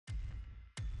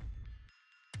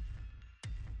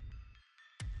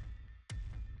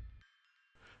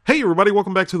Hey everybody,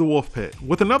 welcome back to the Wolfe Pit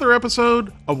with another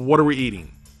episode of What Are We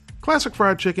Eating? Classic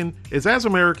fried chicken is as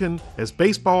American as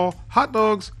baseball, hot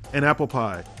dogs, and apple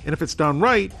pie. And if it's done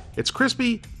right, it's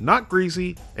crispy, not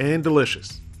greasy, and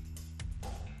delicious.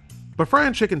 But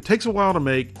frying chicken takes a while to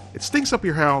make, it stinks up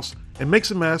your house, and makes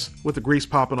a mess with the grease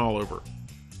popping all over.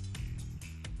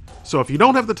 So if you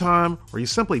don't have the time, or you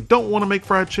simply don't want to make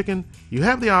fried chicken, you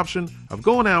have the option of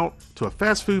going out to a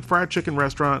fast food fried chicken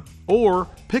restaurant or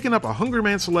picking up a Hungry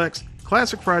Man Selects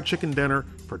classic fried chicken dinner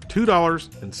for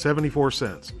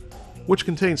 $2.74, which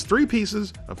contains 3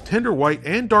 pieces of tender white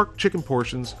and dark chicken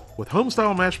portions with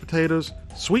home-style mashed potatoes,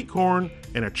 sweet corn,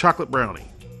 and a chocolate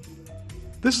brownie.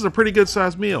 This is a pretty good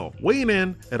sized meal, weighing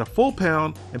in at a full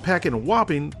pound and packing a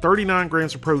whopping 39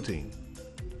 grams of protein.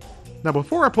 Now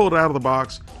before I pull it out of the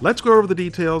box, let's go over the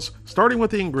details, starting with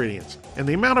the ingredients. And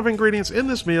the amount of ingredients in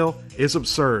this meal is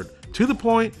absurd. To the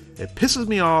point, it pisses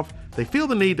me off they feel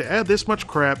the need to add this much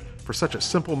crap for such a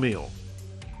simple meal.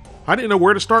 I didn't know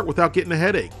where to start without getting a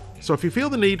headache, so if you feel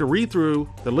the need to read through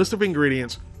the list of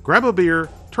ingredients, grab a beer,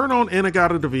 turn on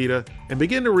Inagata Davida, and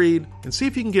begin to read and see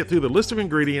if you can get through the list of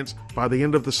ingredients by the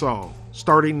end of the song,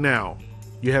 starting now.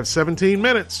 You have 17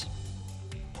 minutes.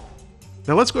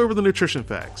 Now let's go over the nutrition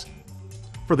facts.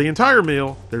 For the entire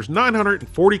meal, there's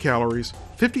 940 calories,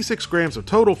 56 grams of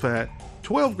total fat,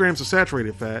 12 grams of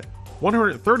saturated fat,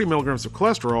 130 milligrams of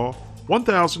cholesterol,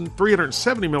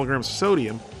 1,370 milligrams of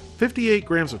sodium, 58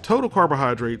 grams of total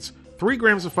carbohydrates, 3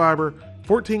 grams of fiber,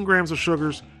 14 grams of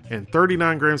sugars, and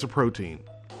 39 grams of protein.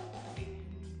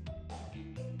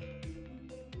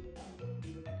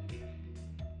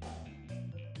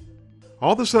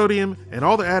 All the sodium and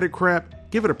all the added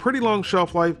crap give it a pretty long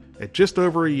shelf life at just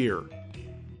over a year.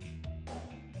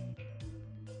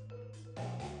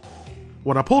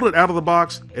 When I pulled it out of the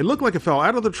box, it looked like it fell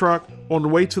out of the truck on the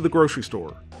way to the grocery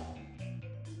store.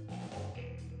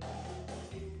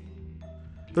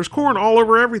 There's corn all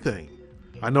over everything.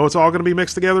 I know it's all going to be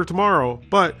mixed together tomorrow,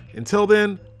 but until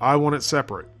then, I want it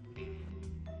separate.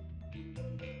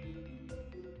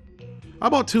 I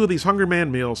bought 2 of these Hungry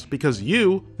Man meals because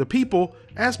you, the people,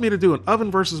 asked me to do an oven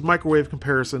versus microwave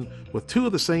comparison with 2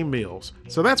 of the same meals.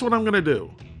 So that's what I'm going to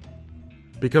do.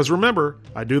 Because remember,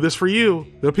 I do this for you,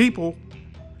 the people.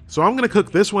 So I'm going to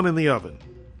cook this one in the oven.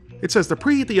 It says to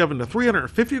preheat the oven to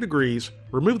 350 degrees,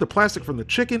 remove the plastic from the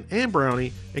chicken and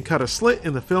brownie, and cut a slit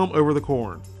in the film over the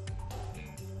corn.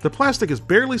 The plastic is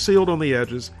barely sealed on the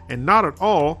edges and not at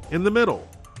all in the middle.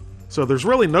 So there's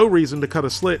really no reason to cut a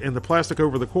slit in the plastic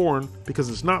over the corn because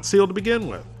it's not sealed to begin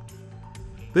with.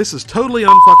 This is totally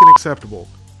unfucking acceptable.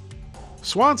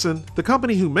 Swanson, the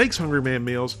company who makes Hungry Man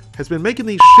meals, has been making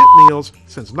these shit meals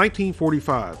since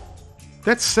 1945.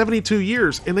 That's 72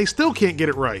 years and they still can't get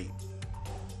it right.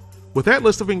 With that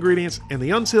list of ingredients and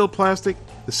the unsealed plastic,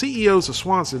 the CEOs of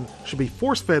Swanson should be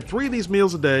force-fed 3 of these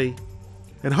meals a day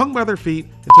and hung by their feet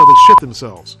until they shit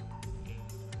themselves.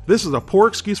 This is a poor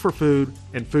excuse for food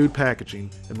and food packaging,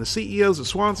 and the CEOs of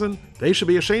Swanson, they should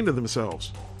be ashamed of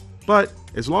themselves. But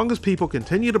as long as people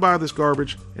continue to buy this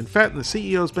garbage and fatten the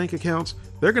CEOs' bank accounts,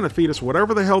 they're going to feed us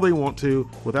whatever the hell they want to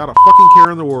without a fucking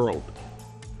care in the world.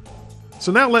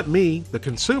 So now let me, the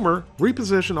consumer,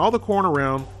 reposition all the corn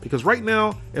around because right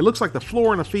now it looks like the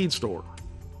floor in a feed store.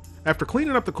 After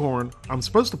cleaning up the corn, I'm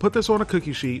supposed to put this on a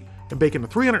cookie sheet and bake in a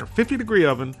 350 degree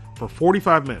oven for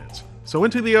 45 minutes. So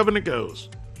into the oven it goes.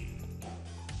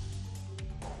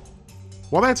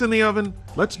 While that's in the oven,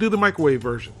 let's do the microwave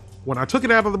version. When I took it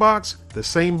out of the box, the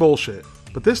same bullshit.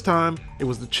 But this time, it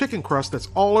was the chicken crust that's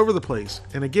all over the place.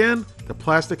 And again, the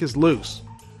plastic is loose.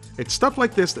 It's stuff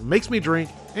like this that makes me drink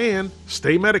and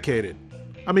stay medicated.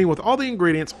 I mean, with all the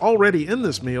ingredients already in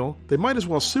this meal, they might as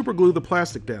well super glue the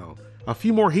plastic down. A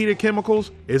few more heated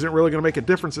chemicals isn't really going to make a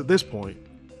difference at this point.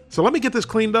 So let me get this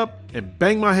cleaned up and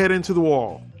bang my head into the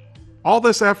wall. All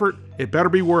this effort, it better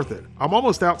be worth it. I'm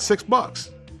almost out $6.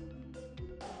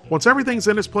 Once everything's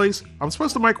in its place, I'm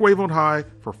supposed to microwave on high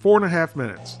for 4.5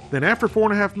 minutes. Then after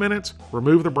 4.5 minutes,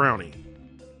 remove the brownie.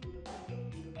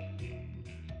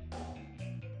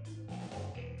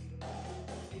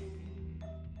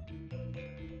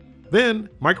 Then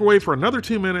microwave for another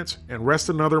 2 minutes and rest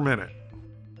another minute.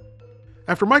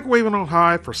 After microwaving on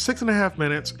high for 6.5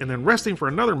 minutes and then resting for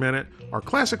another minute, our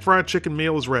classic fried chicken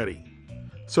meal is ready.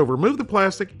 So remove the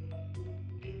plastic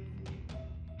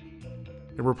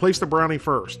and replace the brownie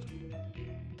first.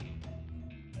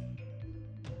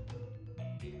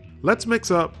 Let's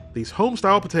mix up these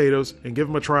home-style potatoes and give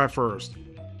them a try first.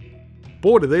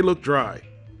 Boy, do they look dry.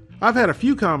 I've had a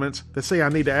few comments that say I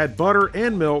need to add butter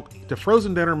and milk to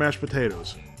frozen dinner mashed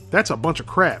potatoes. That's a bunch of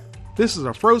crap. This is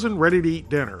a frozen, ready-to-eat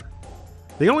dinner.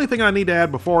 The only thing I need to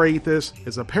add before I eat this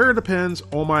is a pair of Depends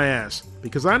on my ass,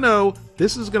 because I know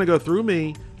this is going to go through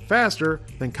me faster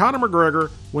than Conor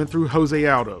McGregor went through Jose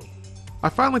Aldo. I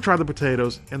finally tried the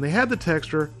potatoes, and they had the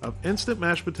texture of instant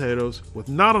mashed potatoes with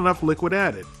not enough liquid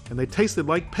added, and they tasted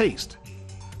like paste.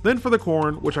 Then for the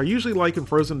corn, which I usually like in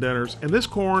frozen dinners, and this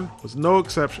corn was no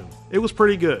exception. It was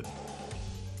pretty good.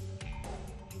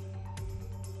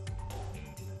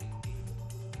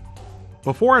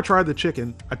 Before I tried the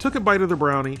chicken, I took a bite of the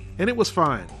brownie, and it was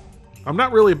fine. I'm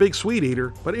not really a big sweet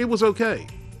eater, but it was okay.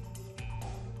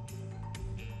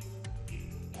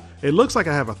 It looks like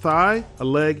I have a thigh, a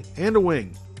leg, and a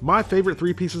wing. My favorite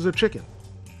 3 pieces of chicken.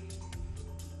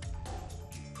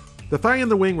 The thigh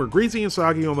and the wing were greasy and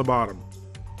soggy on the bottom.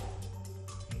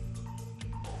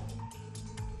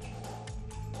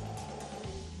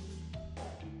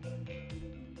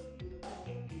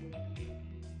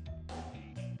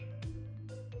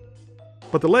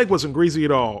 But the leg wasn't greasy at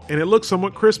all, and it looked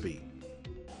somewhat crispy.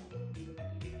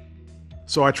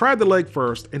 So I tried the leg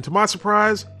first, and to my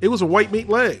surprise, it was a white meat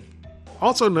leg,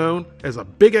 also known as a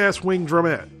big-ass wing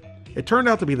drumette. It turned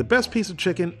out to be the best piece of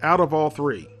chicken out of all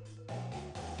 3.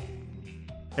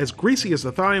 As greasy as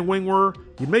the thigh and wing were,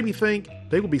 you'd maybe think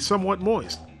they would be somewhat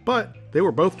moist, but they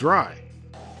were both dry.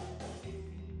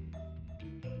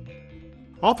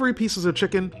 All 3 pieces of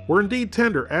chicken were indeed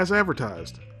tender as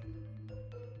advertised.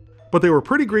 But they were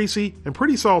pretty greasy and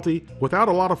pretty salty without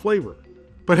a lot of flavor.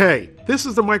 But hey, this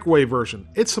is the microwave version.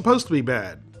 It's supposed to be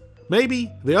bad. Maybe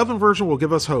the oven version will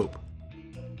give us hope.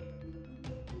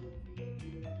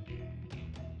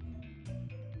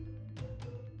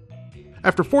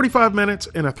 After 45 minutes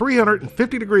in a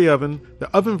 350-degree oven, the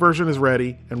oven version is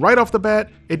ready, and right off the bat,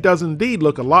 it does indeed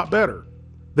look a lot better.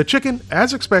 The chicken,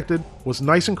 as expected, was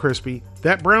nice and crispy.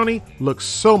 That brownie looks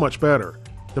so much better.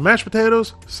 The mashed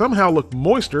potatoes somehow look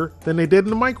moister than they did in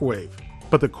the microwave.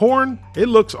 But the corn, it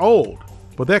looks old.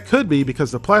 But that could be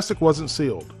because the plastic wasn't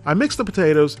sealed. I mixed the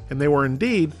potatoes and they were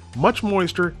indeed much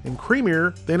moister and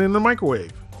creamier than in the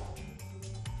microwave.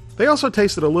 They also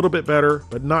tasted a little bit better,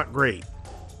 but not great.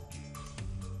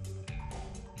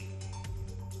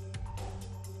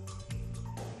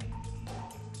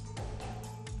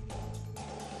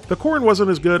 The corn wasn't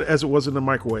as good as it was in the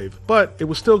microwave, but it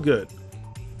was still good.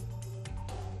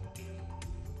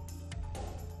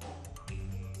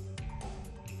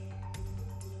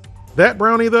 That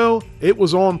brownie though, it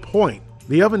was on point.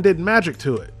 The oven did magic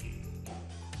to it.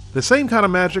 The same kind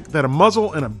of magic that a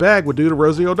muzzle in a bag would do to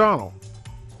Rosie O'Donnell.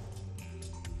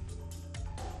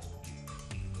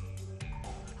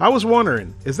 I was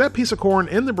wondering, is that piece of corn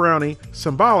in the brownie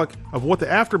symbolic of what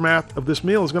the aftermath of this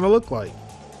meal is going to look like?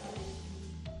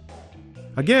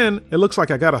 Again, it looks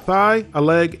like I got a thigh, a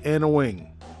leg, and a wing.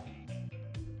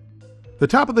 The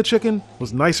top of the chicken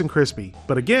was nice and crispy,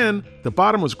 but again, the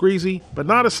bottom was greasy, but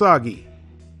not as soggy.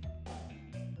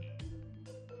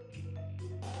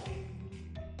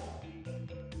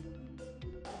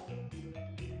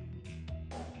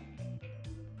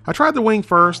 I tried the wing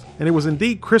first, and it was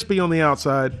indeed crispy on the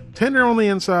outside, tender on the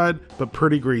inside, but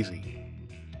pretty greasy.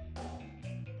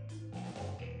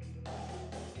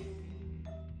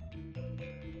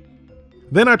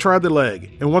 Then I tried the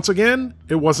leg, and once again,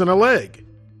 it wasn't a leg.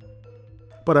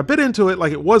 But I bit into it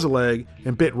like it was a leg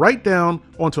and bit right down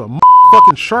onto a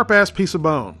fucking sharp-ass piece of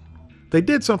bone. They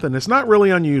did something that's not really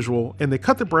unusual, and they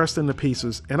cut the breast into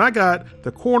pieces, and I got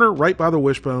the corner right by the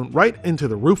wishbone right into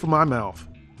the roof of my mouth.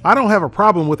 I don't have a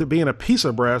problem with it being a piece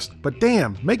of breast, but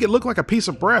damn, make it look like a piece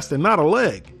of breast and not a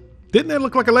leg. Didn't that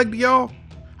look like a leg to y'all?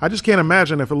 I just can't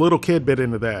imagine if a little kid bit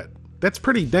into that. That's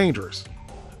pretty dangerous.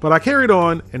 But I carried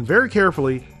on and very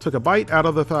carefully took a bite out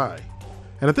of the thigh.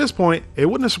 And at this point, it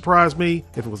wouldn't have surprised me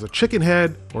if it was a chicken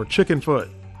head or chicken foot.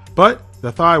 But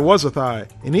the thigh was a thigh,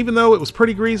 and even though it was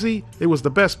pretty greasy, it was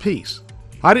the best piece.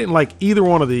 I didn't like either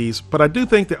one of these, but I do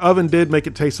think the oven did make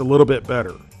it taste a little bit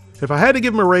better. If I had to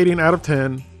give them a rating out of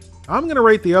 10, I'm going to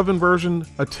rate the oven version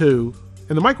a 2,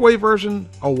 and the microwave version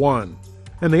a 1.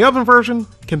 And the oven version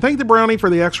can thank the brownie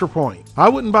for the extra point. I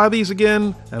wouldn't buy these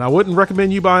again, and I wouldn't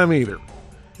recommend you buy them either.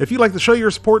 If you'd like to show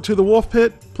your support to the Wolfe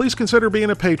Pit, please consider being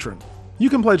a patron. You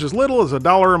can pledge as little as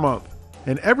 $1 a month,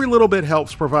 and every little bit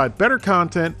helps provide better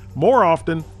content more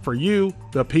often for you,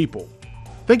 the people.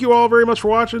 Thank you all very much for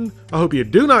watching. I hope you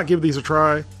do not give these a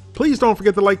try. Please don't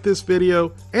forget to like this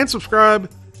video and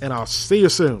subscribe, and I'll see you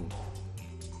soon.